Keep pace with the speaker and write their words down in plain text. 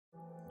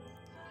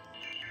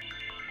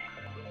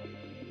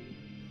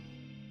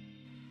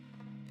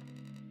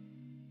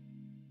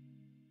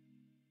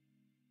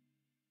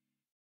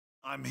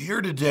I'm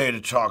here today to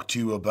talk to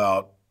you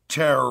about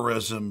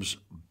terrorism's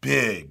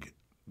big,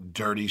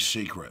 dirty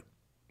secret.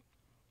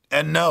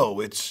 And no,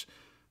 it's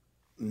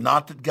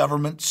not that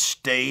governments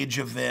stage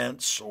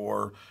events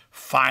or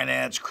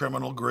finance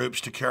criminal groups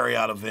to carry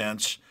out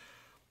events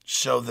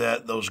so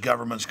that those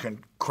governments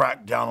can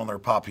crack down on their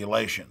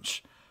populations.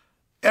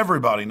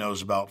 Everybody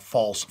knows about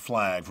false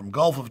flag, from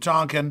Gulf of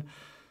Tonkin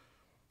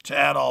to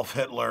Adolf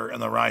Hitler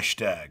and the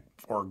Reichstag,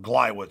 or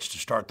Gleiwitz to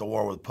start the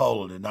war with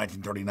Poland in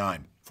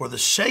 1939. For the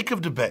sake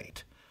of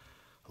debate,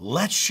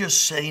 let's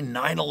just say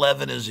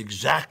 9/11 is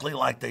exactly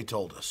like they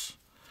told us.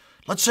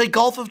 Let's say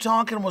Gulf of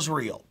Tonkin was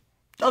real.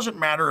 Doesn't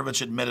matter if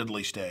it's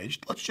admittedly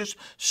staged. Let's just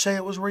say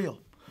it was real.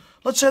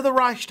 Let's say the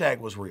Reichstag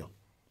was real.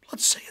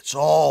 Let's say it's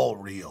all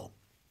real.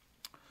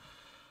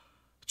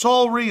 It's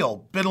all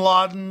real. Bin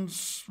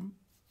Laden's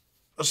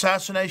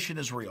assassination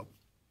is real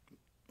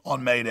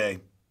on May Day,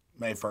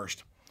 May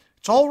 1st.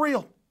 It's all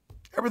real.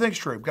 Everything's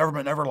true.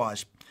 Government never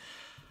lies.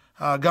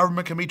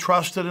 Government can be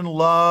trusted and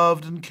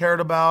loved and cared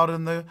about,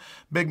 and the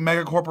big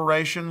mega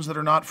corporations that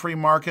are not free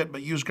market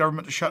but use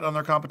government to shut down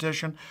their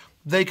competition,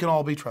 they can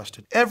all be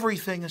trusted.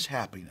 Everything is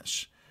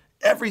happiness.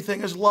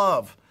 Everything is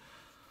love.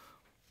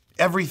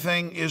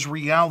 Everything is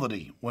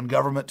reality when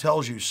government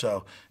tells you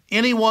so.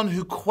 Anyone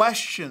who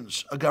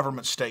questions a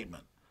government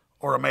statement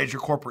or a major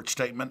corporate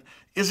statement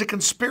is a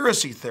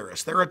conspiracy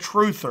theorist. They're a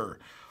truther.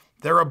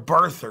 They're a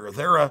birther.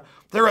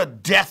 They're a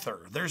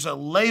deather. There's a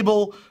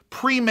label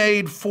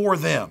pre-made for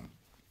them.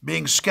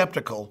 Being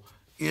skeptical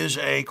is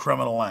a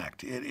criminal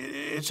act.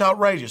 It's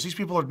outrageous. These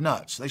people are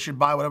nuts. They should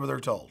buy whatever they're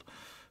told.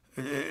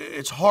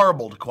 It's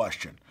horrible to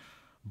question.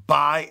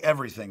 Buy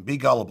everything. Be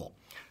gullible.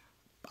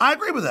 I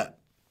agree with that.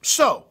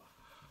 So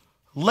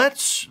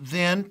let's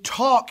then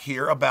talk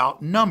here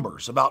about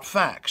numbers, about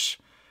facts,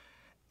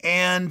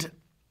 and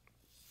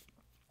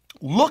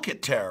look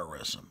at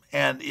terrorism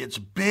and its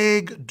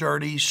big,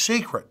 dirty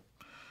secret.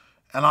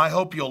 And I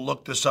hope you'll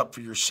look this up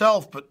for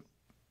yourself, but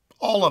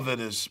all of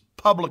it is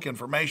public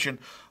information.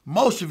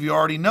 Most of you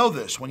already know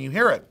this when you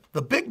hear it.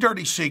 The big,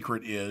 dirty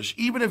secret is,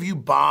 even if you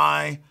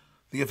buy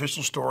the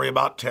official story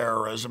about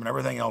terrorism and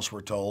everything else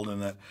we're told,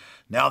 and that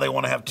now they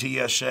want to have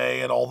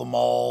TSA at all the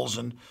malls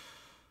and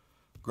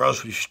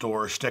grocery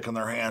stores sticking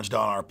their hands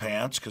down our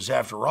pants, because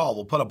after all,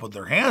 we'll put up with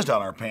their hands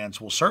down our pants.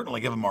 We'll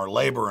certainly give them our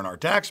labor and our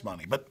tax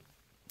money, but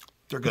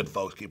they're good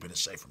folks keeping us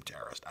safe from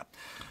terrorists.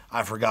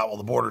 I forgot, well,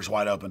 the border's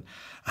wide open.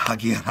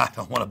 Again, I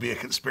don't want to be a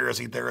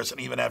conspiracy theorist and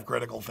even have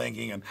critical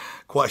thinking and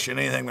question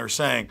anything they're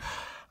saying.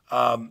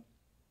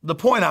 The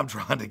point I'm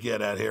trying to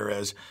get at here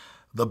is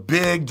the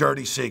big,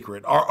 dirty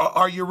secret.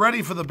 Are you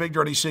ready for the big,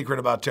 dirty secret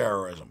about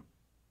terrorism?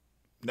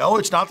 No,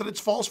 it's not that it's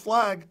false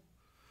flag.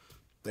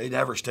 They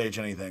never stage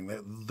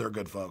anything. They're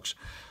good folks.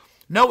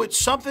 No, it's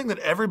something that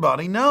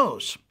everybody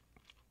knows.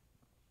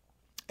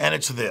 And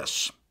it's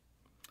this.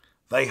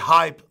 They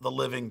hype the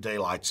living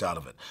daylights out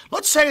of it.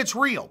 Let's say it's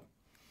real.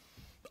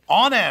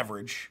 On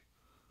average,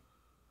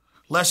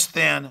 less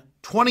than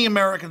 20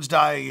 Americans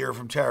die a year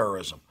from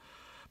terrorism.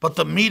 But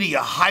the media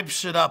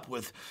hypes it up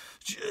with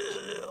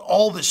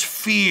all this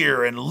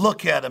fear, and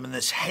look at them, and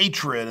this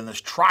hatred and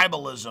this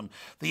tribalism,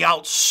 the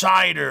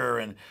outsider,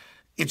 and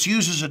it's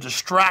used as a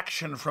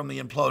distraction from the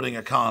imploding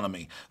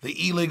economy,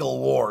 the illegal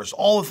wars,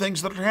 all the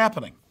things that are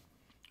happening.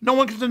 No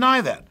one can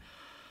deny that.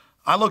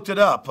 I looked it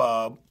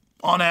up.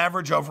 On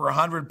average, over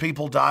 100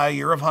 people die a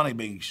year of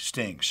honeybee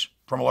stings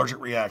from allergic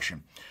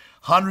reaction.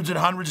 Hundreds and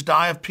hundreds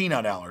die of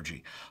peanut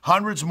allergy.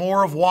 Hundreds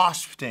more of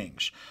wasp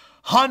stings.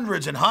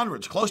 Hundreds and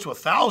hundreds, close to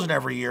 1,000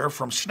 every year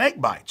from snake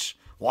bites.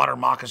 Water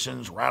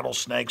moccasins,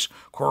 rattlesnakes,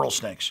 coral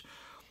snakes.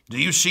 Do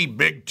you see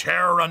big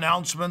terror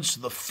announcements,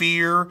 the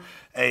fear,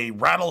 a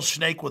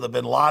rattlesnake with a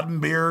Bin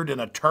Laden beard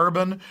and a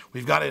turban?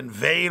 We've got to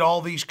invade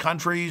all these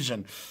countries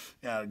and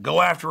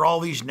go after all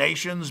these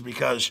nations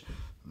because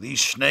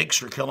these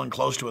snakes are killing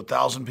close to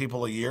 1,000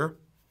 people a year.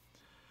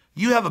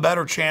 You have a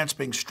better chance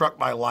being struck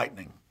by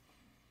lightning,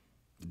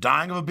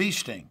 dying of a bee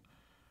sting.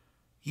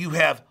 You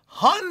have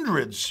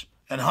hundreds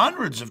and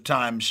hundreds of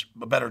times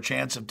a better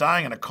chance of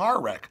dying in a car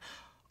wreck,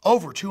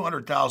 over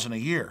 200,000 a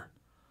year.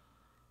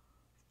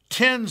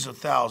 Tens of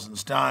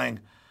thousands dying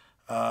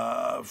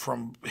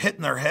from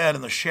hitting their head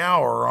in the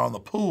shower or on the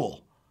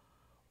pool.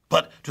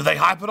 But do they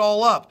hype it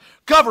all up?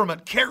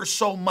 Government cares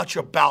so much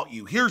about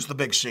you. Here's the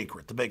big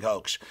secret, the big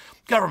hoax.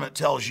 Government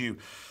tells you,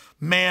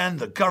 man,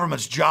 the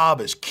government's job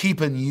is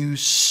keeping you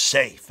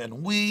safe.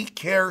 And we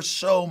care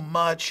so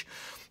much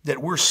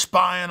that we're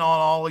spying on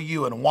all of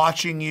you and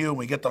watching you. And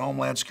we get the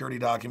Homeland Security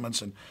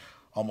documents, and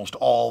almost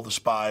all the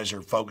spies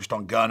are focused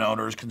on gun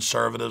owners,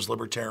 conservatives,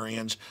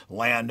 libertarians,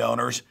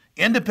 landowners,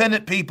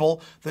 independent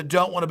people that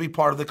don't want to be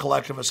part of the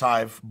collectivist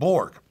hive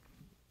Borg.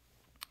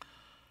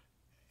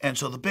 And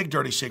so the big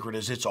dirty secret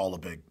is it's all a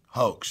big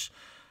hoax.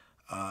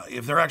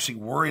 If they're actually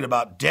worried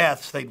about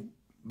deaths, they'd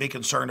be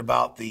concerned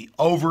about the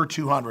over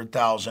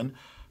 200,000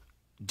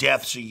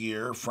 deaths a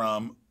year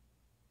from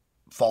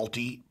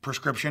faulty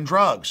prescription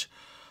drugs,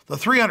 the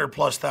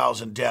 300+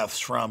 thousand deaths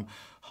from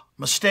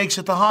mistakes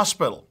at the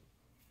hospital,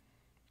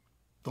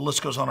 The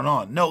list goes on and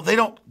on. No, they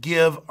don't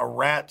give a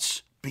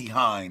rat's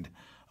behind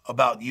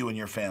about you and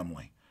your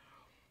family.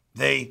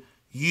 They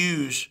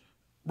use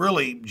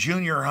really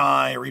junior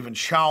high or even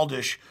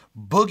childish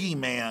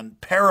boogeyman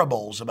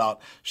parables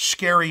about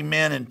scary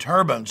men in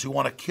turbans who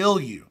want to kill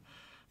you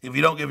if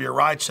you don't give your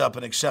rights up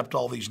and accept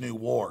all these new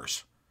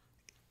wars.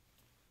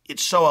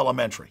 It's so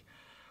elementary.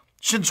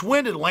 Since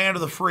when did land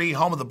of the free,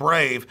 home of the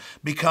brave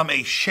become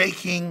a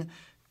shaking,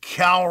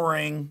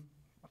 cowering,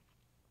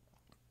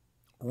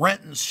 Ren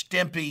and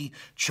Stimpy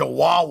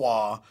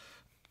chihuahua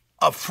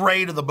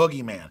afraid of the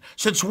boogeyman?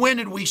 Since when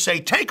did we say,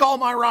 take all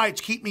my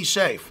rights, keep me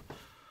safe?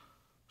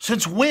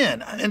 Since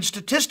when? And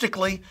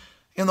statistically,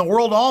 in the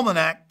World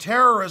Almanac,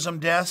 terrorism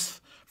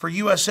deaths for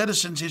U.S.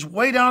 citizens is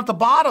way down at the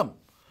bottom.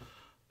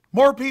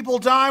 More people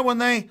die when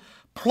they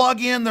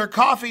plug in their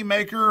coffee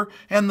maker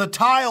and the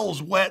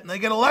tile's wet and they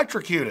get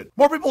electrocuted.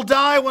 More people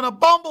die when a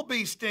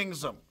bumblebee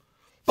stings them.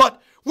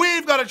 But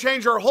we've got to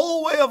change our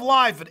whole way of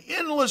life and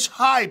endless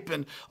hype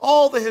and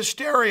all the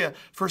hysteria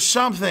for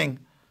something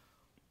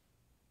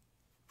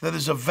that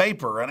is a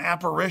vapor, an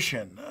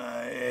apparition,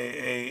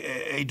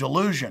 a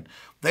delusion.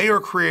 They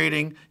are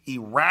creating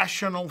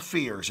irrational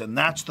fears, and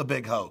that's the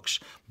big hoax.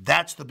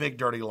 That's the big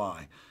dirty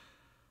lie.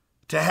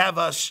 To have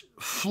us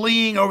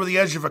fleeing over the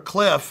edge of a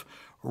cliff,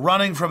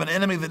 running from an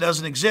enemy that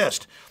doesn't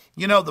exist.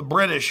 You know, the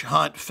British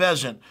hunt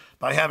pheasant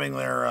by having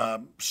their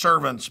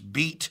servants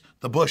beat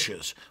the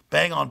bushes,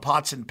 bang on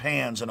pots and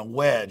pans and a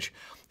wedge,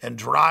 and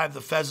drive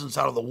the pheasants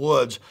out of the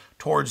woods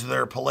towards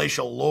their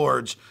palatial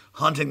lords,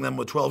 hunting them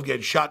with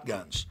 12-gauge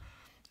shotguns.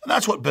 And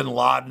that's what bin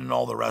Laden and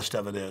all the rest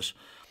of it is.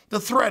 The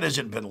threat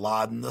isn't bin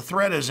Laden. The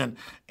threat isn't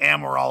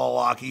Amr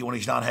al-Awlaki when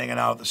he's not hanging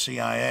out at the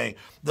CIA.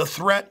 The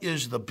threat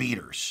is the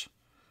beaters,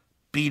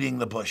 beating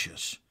the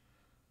bushes.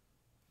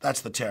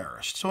 That's the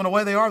terrorists. So in a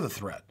way, they are the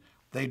threat.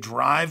 They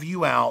drive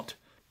you out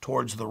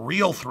towards the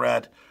real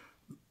threat,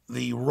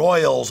 the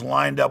royals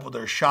lined up with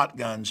their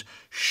shotguns,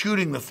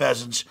 shooting the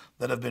pheasants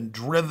that have been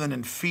driven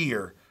in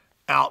fear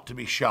out to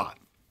be shot.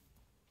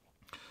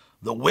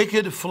 The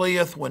wicked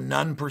fleeth when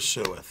none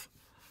pursueth.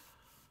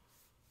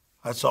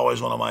 That's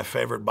always one of my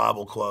favorite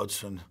Bible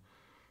quotes, and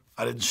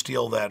I didn't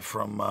steal that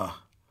from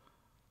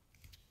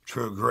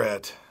True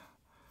Grit.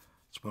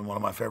 It's been one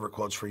of my favorite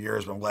quotes for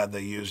years, but I'm glad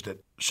they used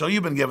it. So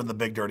you've been given the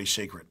big dirty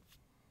secret.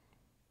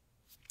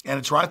 And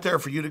it's right there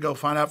for you to go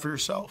find out for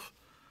yourself.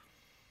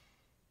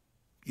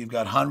 You've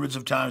got hundreds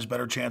of times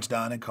better chance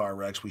dying in car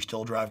wrecks. We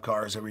still drive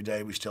cars every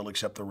day. We still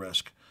accept the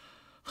risk.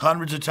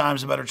 Hundreds of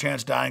times a better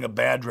chance dying of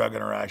bad drug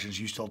interactions.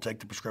 You still take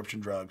the prescription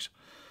drugs.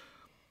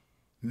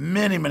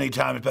 Many, many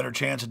times better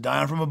chance of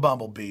dying from a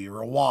bumblebee or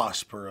a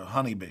wasp or a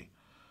honeybee.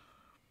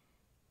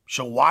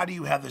 So why do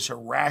you have this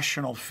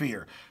irrational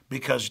fear?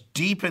 Because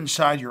deep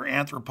inside your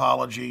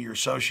anthropology, your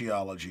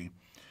sociology,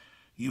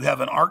 you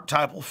have an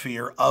archetypal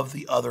fear of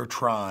the other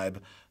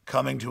tribe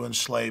coming to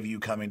enslave you,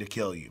 coming to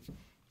kill you.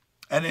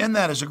 And in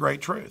that is a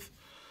great truth.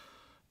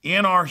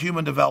 In our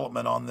human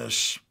development on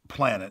this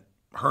planet,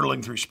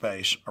 hurtling through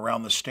space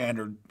around the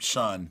standard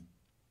sun,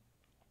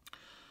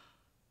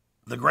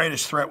 the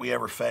greatest threat we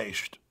ever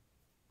faced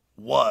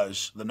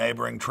was the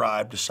neighboring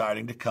tribe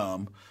deciding to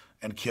come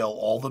and kill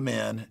all the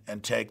men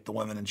and take the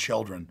women and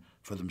children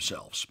for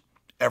themselves.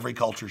 Every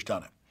culture's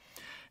done it.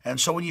 And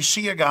so when you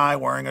see a guy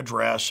wearing a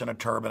dress and a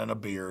turban and a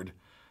beard,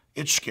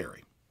 it's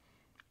scary.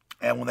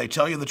 And when they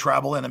tell you the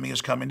tribal enemy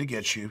is coming to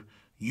get you,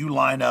 you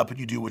line up and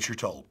you do what you're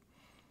told.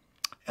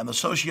 And the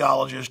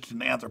sociologists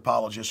and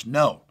anthropologists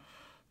know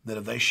that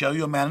if they show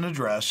you a man in a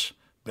dress,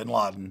 bin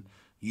Laden,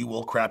 you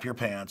will crap your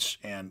pants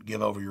and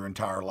give over your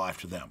entire life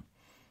to them.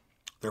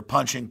 They're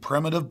punching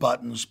primitive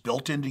buttons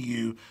built into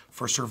you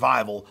for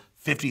survival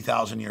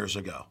 50,000 years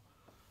ago.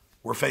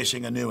 We're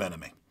facing a new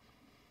enemy.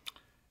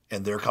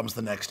 And there comes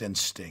the next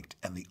instinct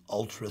and the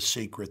ultra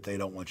secret they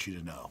don't want you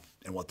to know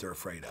and what they're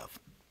afraid of.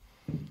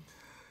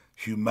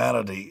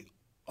 Humanity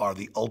are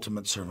the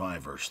ultimate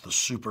survivors, the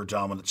super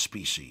dominant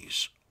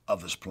species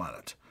of this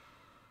planet,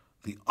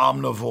 the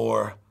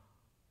omnivore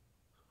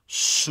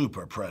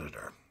super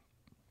predator.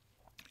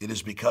 It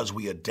is because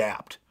we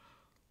adapt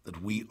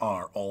that we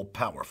are all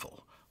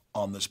powerful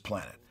on this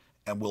planet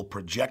and will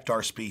project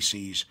our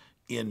species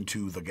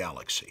into the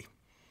galaxy.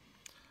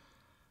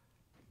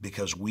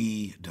 Because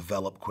we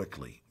develop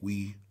quickly,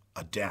 we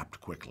adapt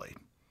quickly,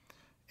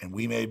 and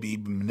we may be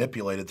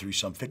manipulated through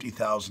some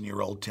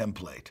 50,000-year-old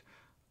template,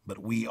 but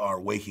we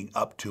are waking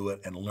up to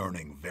it and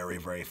learning very,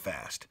 very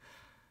fast.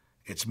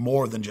 It's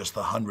more than just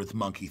the 100th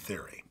monkey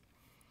theory.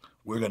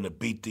 We're going to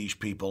beat these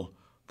people.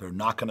 They're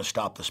not going to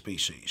stop the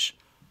species.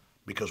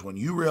 Because when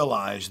you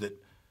realize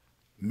that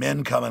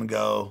men come and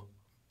go,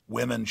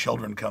 women,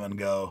 children come and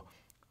go,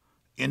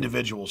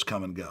 individuals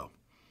come and go.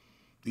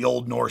 The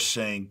old Norse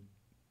saying,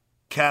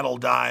 cattle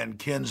die and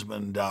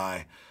kinsmen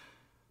die.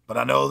 But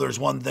I know there's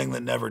one thing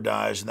that never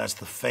dies, and that's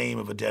the fame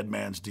of a dead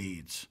man's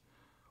deeds.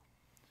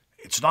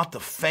 It's not the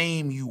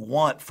fame you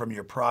want from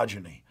your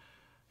progeny.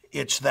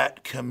 It's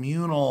that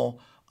communal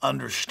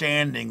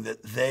understanding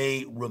that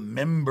they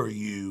remember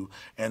you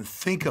and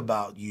think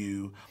about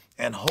you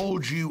and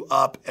hold you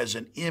up as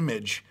an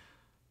image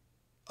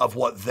of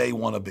what they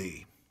want to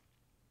be.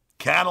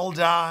 Cattle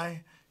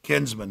die,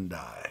 kinsmen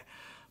die.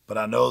 But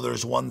I know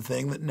there's one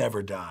thing that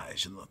never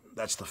dies, and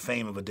that's the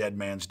fame of a dead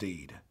man's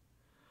deed.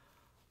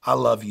 I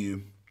love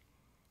you,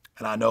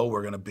 and I know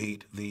we're going to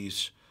beat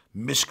these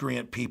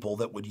miscreant people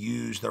that would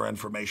use their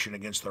information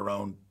against their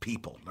own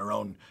people, their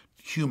own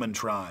human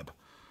tribe.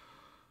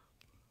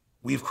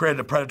 We've created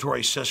a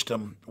predatory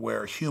system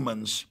where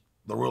humans,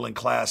 the ruling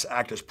class,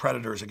 act as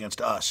predators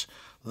against us.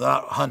 They're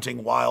not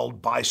hunting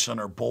wild bison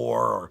or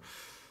boar or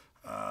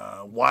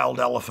wild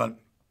elephant,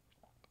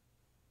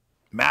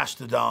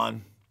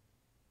 mastodon,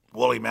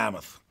 woolly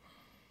mammoth,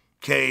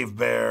 cave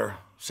bear,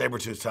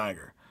 saber-toothed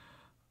tiger.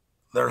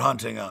 They're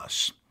hunting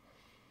us.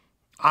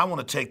 I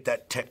want to take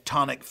that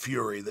tectonic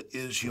fury that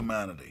is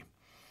humanity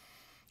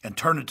and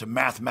turn it to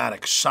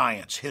mathematics,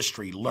 science,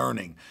 history,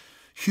 learning,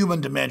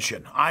 human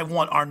dimension. I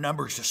want our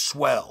numbers to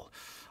swell.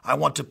 I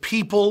want to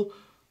people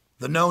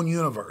the known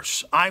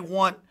universe. I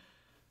want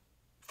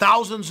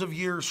thousands of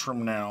years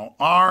from now,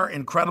 our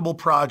incredible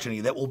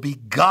progeny that will be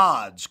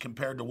gods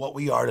compared to what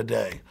we are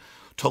today,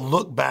 to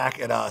look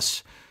back at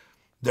us,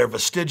 their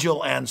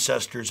vestigial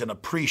ancestors, and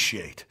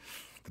appreciate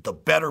that the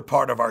better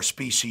part of our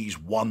species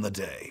won the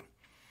day.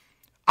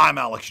 I'm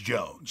Alex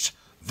Jones.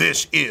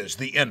 This is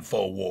the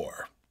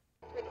InfoWar.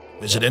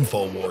 Visit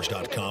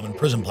Infowars.com and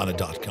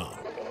PrisonPlanet.com.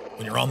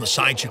 When you're on the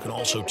site, you can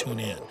also tune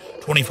in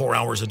 24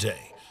 hours a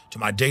day to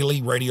my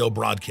daily radio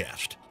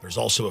broadcast. There's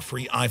also a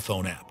free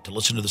iPhone app to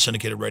listen to the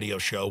syndicated radio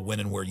show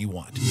when and where you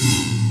want.